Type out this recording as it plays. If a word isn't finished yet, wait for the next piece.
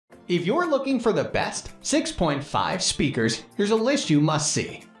If you're looking for the best 6.5 speakers, here's a list you must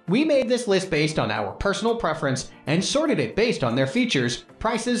see. We made this list based on our personal preference and sorted it based on their features,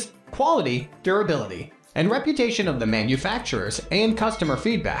 prices, quality, durability, and reputation of the manufacturers and customer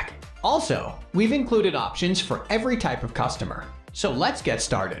feedback. Also, we've included options for every type of customer. So let's get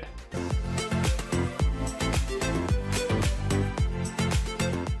started.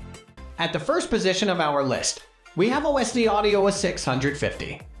 At the first position of our list, we have OSD Audio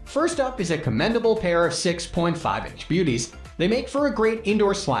AP650. First up is a commendable pair of 6.5-inch beauties. They make for a great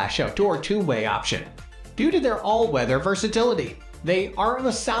indoor/outdoor two-way option. Due to their all-weather versatility, they are of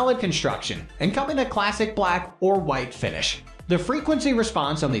a solid construction and come in a classic black or white finish. The frequency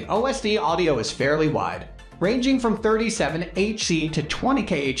response on the OSD Audio is fairly wide, ranging from 37 Hz to 20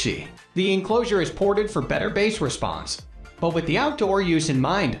 kHz. The enclosure is ported for better bass response. But with the outdoor use in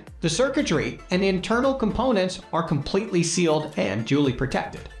mind, the circuitry and internal components are completely sealed and duly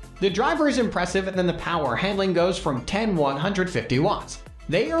protected. The driver is impressive and the power handling goes from 10 to 150 watts.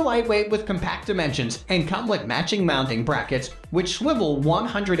 They are lightweight with compact dimensions and come with matching mounting brackets which swivel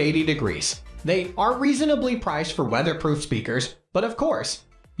 180 degrees. They are reasonably priced for weatherproof speakers, but of course,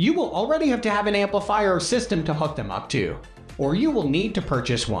 you will already have to have an amplifier or system to hook them up to, or you will need to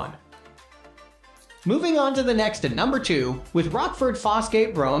purchase one. Moving on to the next at number 2 with Rockford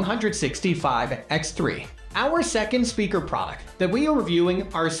Fosgate Roan 165X3. Our second speaker product that we are reviewing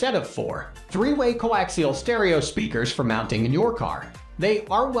are a set of 4 three-way coaxial stereo speakers for mounting in your car. They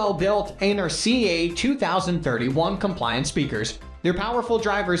are well built and are CA 2031 compliant speakers. Their powerful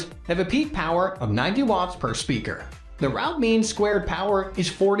drivers have a peak power of 90 watts per speaker. The route mean squared power is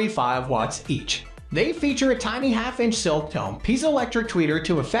 45 watts each. They feature a tiny half-inch silk tone piezoelectric tweeter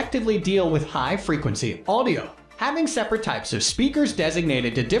to effectively deal with high-frequency audio. Having separate types of speakers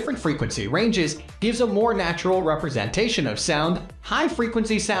designated to different frequency ranges gives a more natural representation of sound.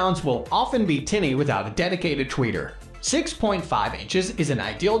 High-frequency sounds will often be tinny without a dedicated tweeter. 6.5 inches is an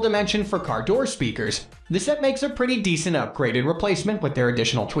ideal dimension for car door speakers. The set makes a pretty decent upgraded replacement with their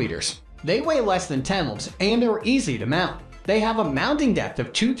additional tweeters. They weigh less than 10 pounds and are easy to mount. They have a mounting depth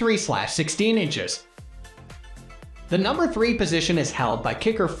of 23/16 inches. The number 3 position is held by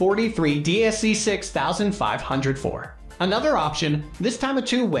Kicker 43 DSC-6504. Another option, this time a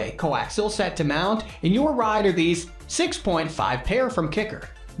two-way coaxial set to mount in your ride, are these 6.5 pair from Kicker.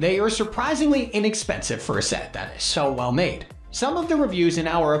 They are surprisingly inexpensive for a set that is so well made. Some of the reviews in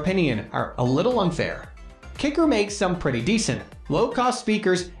our opinion are a little unfair. Kicker makes some pretty decent, low-cost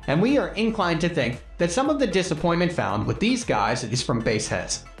speakers, and we are inclined to think that some of the disappointment found with these guys is from bass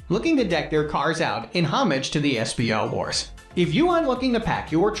heads looking to deck their cars out in homage to the SBO wars. If you aren't looking to pack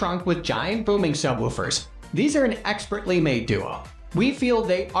your trunk with giant booming subwoofers, these are an expertly made duo. We feel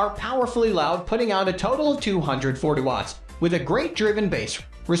they are powerfully loud, putting out a total of 240 watts with a great driven bass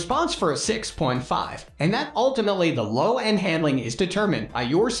response for a 6.5, and that ultimately the low-end handling is determined by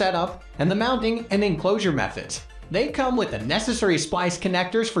your setup and the mounting and enclosure methods. They come with the necessary splice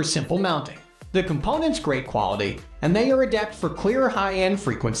connectors for simple mounting. The components great quality, and they are adept for clear high-end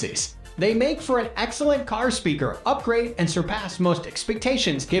frequencies. They make for an excellent car speaker upgrade and surpass most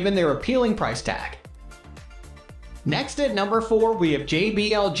expectations given their appealing price tag. Next at number 4 we have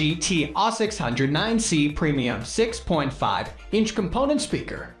JBL GT A609C Premium 6.5-inch component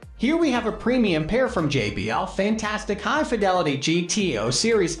speaker. Here we have a premium pair from JBL, fantastic high-fidelity GTO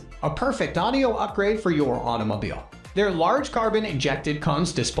series, a perfect audio upgrade for your automobile. Their large carbon-injected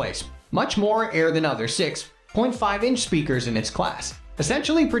cones displays much more air than other 6.5-inch speakers in its class,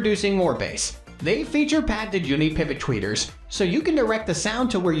 essentially producing more bass. They feature patented uni-pivot tweeters, so you can direct the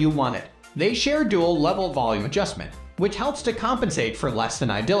sound to where you want it. They share dual-level volume adjustment, which helps to compensate for less than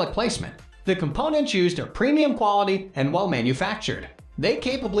idyllic placement. The components used are premium quality and well manufactured. They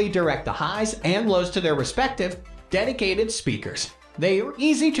capably direct the highs and lows to their respective dedicated speakers. They are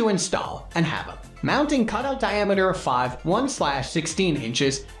easy to install and have a mounting cutout diameter of 1/16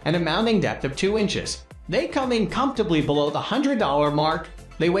 inches and a mounting depth of 2 inches. They come in comfortably below the $100 mark.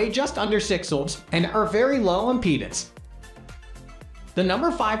 They weigh just under 6 ounces and are very low impedance. The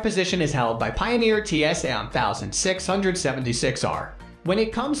number 5 position is held by Pioneer TS-1676R. When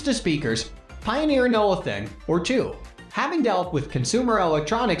it comes to speakers, Pioneer know a thing or two, having dealt with consumer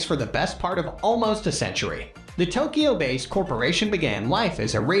electronics for the best part of almost a century. The Tokyo-based corporation began life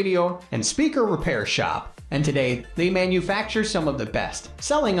as a radio and speaker repair shop, and today they manufacture some of the best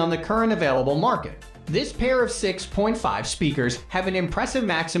selling on the current available market. This pair of 6.5 speakers have an impressive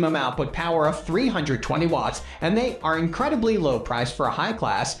maximum output power of 320 watts, and they are incredibly low priced for a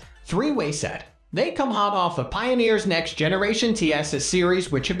high-class three-way set. They come hot off of Pioneer's next generation TS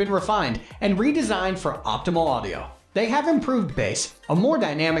series, which have been refined and redesigned for optimal audio. They have improved bass, a more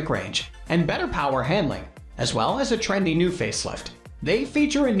dynamic range, and better power handling, as well as a trendy new facelift. They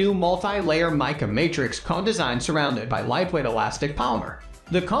feature a new multi-layer mica matrix cone design surrounded by lightweight elastic polymer.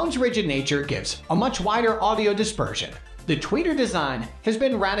 The cone's rigid nature gives a much wider audio dispersion. The tweeter design has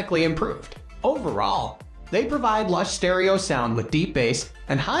been radically improved. Overall, they provide lush stereo sound with deep bass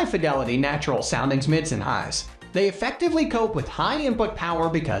and high-fidelity natural sounding mids and highs. They effectively cope with high input power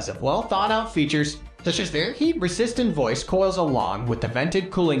because of well-thought-out features such as their heat-resistant voice coils along with the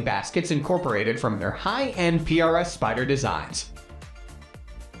vented cooling baskets incorporated from their high-end PRS Spider designs.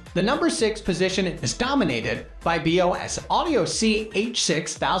 The number 6 position is dominated by OSD Audio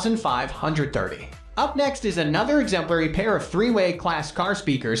AP650. Up next is another exemplary pair of 3-way class car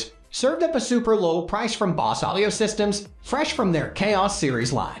speakers served at a super low price from Boss Audio Systems, fresh from their Chaos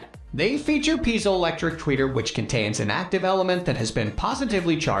series line. They feature piezoelectric tweeter, which contains an active element that has been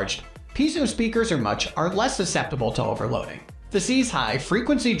positively charged. Piezo speakers are less susceptible to overloading. These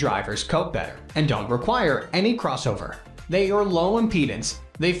high-frequency drivers cope better and don't require any crossover. They are low impedance.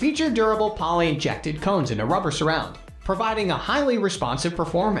 They feature durable poly-injected cones in a rubber surround, providing a highly responsive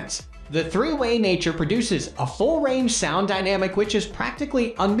performance. The 3-way nature produces a full-range sound dynamic which is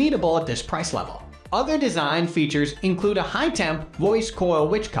practically unbeatable at this price level. Other design features include a high-temp voice coil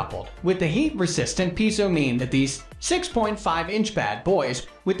which, coupled with the heat-resistant piezo, mean that these 6.5-inch bad boys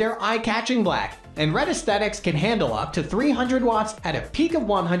with their eye-catching black and red aesthetics can handle up to 300 watts at a peak of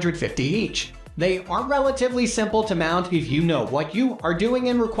 150 each. They are relatively simple to mount if you know what you are doing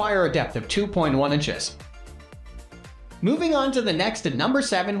and require a depth of 2.1 inches. Moving on to the next at number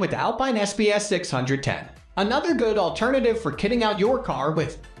 7 with Alpine SPS-610. Another good alternative for kitting out your car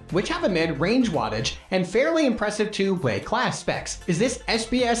with, which have a mid-range wattage and fairly impressive 2-way class specs, is this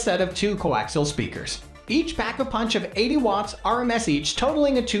SPS set of 2 coaxial speakers. Each pack a punch of 80 watts RMS each,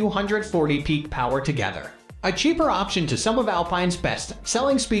 totaling a 240 peak power together. A cheaper option to some of Alpine's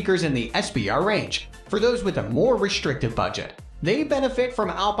best-selling speakers in the SBR range, for those with a more restrictive budget. They benefit from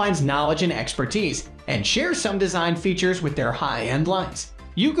Alpine's knowledge and expertise, and share some design features with their high-end lines.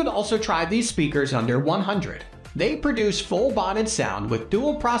 You could also try these speakers under $100. They produce full-bodied sound with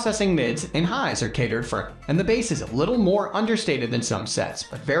dual processing mids and highs are catered for, and the bass is a little more understated than some sets,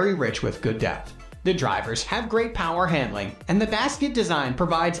 but very rich with good depth. The drivers have great power handling, and the basket design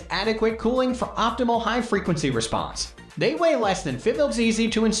provides adequate cooling for optimal high-frequency response. They weigh less than 50 pounds, easy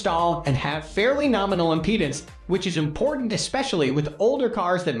to install, and have fairly nominal impedance, which is important especially with older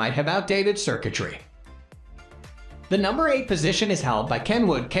cars that might have outdated circuitry. The number 8 position is held by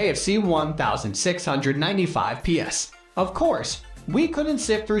Kenwood KFC-1695PS. Of course, we couldn't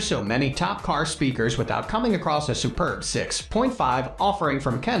sift through so many top car speakers without coming across a superb 6.5 offering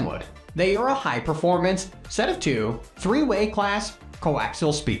from Kenwood. They are a high-performance set of 2 3-way class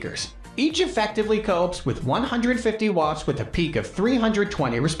coaxial speakers. Each effectively copes with 150 watts with a peak of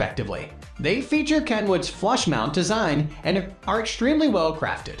 320 respectively. They feature Kenwood's flush mount design and are extremely well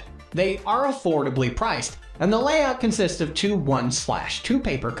crafted. They are affordably priced, and the layout consists of 2 1/2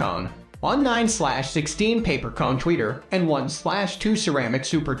 paper cone, 1 9/16 paper cone tweeter, and 1/2 ceramic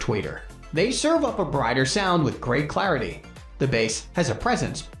super tweeter. They serve up a brighter sound with great clarity. The bass has a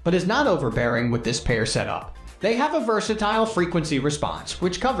presence, but is not overbearing with this pair setup. They have a versatile frequency response,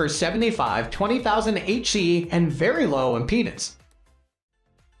 which covers 75, 20,000 HC and very low impedance.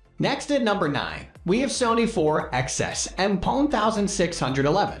 Next at number 9, we have Sony 4XS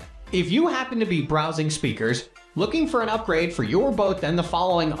MP-1611. If you happen to be browsing speakers, looking for an upgrade for your boat, then the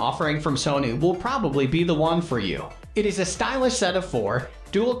following offering from Sony will probably be the one for you. It is a stylish set of 4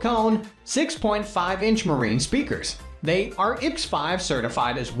 dual-cone 6.5-inch marine speakers. They are IPX5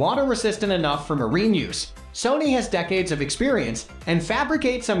 certified as water-resistant enough for marine use. Sony has decades of experience and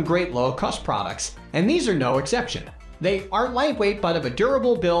fabricates some great low-cost products, and these are no exception. They are lightweight but of a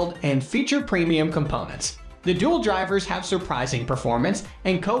durable build and feature premium components. The dual drivers have surprising performance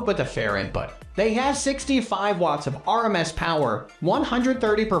and cope with a fair input. They have 65 watts of RMS power,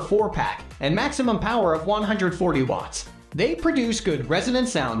 130 per 4-pack, and maximum power of 140 watts. They produce good resonant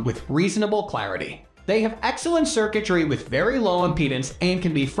sound with reasonable clarity. They have excellent circuitry with very low impedance and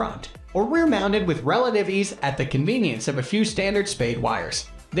can be front or rear mounted with relative ease at the convenience of a few standard spade wires.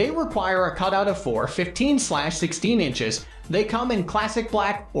 They require a cutout of 4 15/16 inches. They come in classic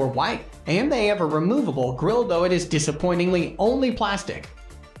black or white, and they have a removable grille, though it is disappointingly only plastic.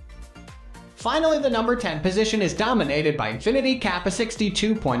 Finally, the number 10 position is dominated by Infinity Kappa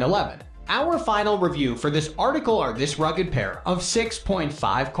 62.11. Our final review for this article are this rugged pair of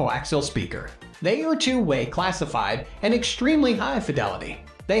 6.5 coaxial speaker. They are 2-way classified and extremely high fidelity.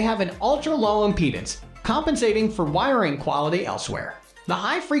 They have an ultra-low impedance, compensating for wiring quality elsewhere. The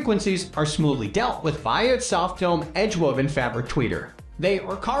high frequencies are smoothly dealt with via its soft-dome edge-woven fabric tweeter. They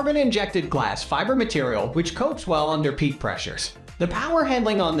are carbon-injected glass fiber material which copes well under peak pressures. The power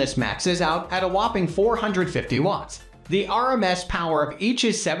handling on this maxes out at a whopping 450 watts. The RMS power of each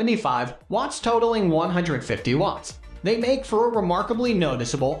is 75 watts, totaling 150 watts. They make for a remarkably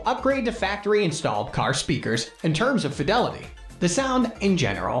noticeable upgrade to factory-installed car speakers in terms of fidelity. The sound, in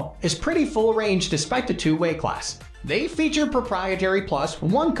general, is pretty full range despite the two-way class. They feature proprietary plus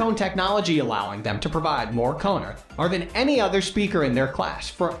one-cone technology, allowing them to provide more coner than any other speaker in their class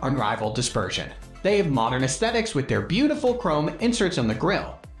for unrivaled dispersion. They have modern aesthetics with their beautiful chrome inserts on the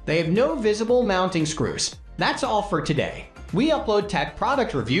grille. They have no visible mounting screws. That's all for today. We upload tech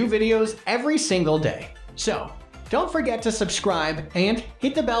product review videos every single day. So, don't forget to subscribe and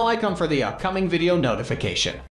hit the bell icon for the upcoming video notification.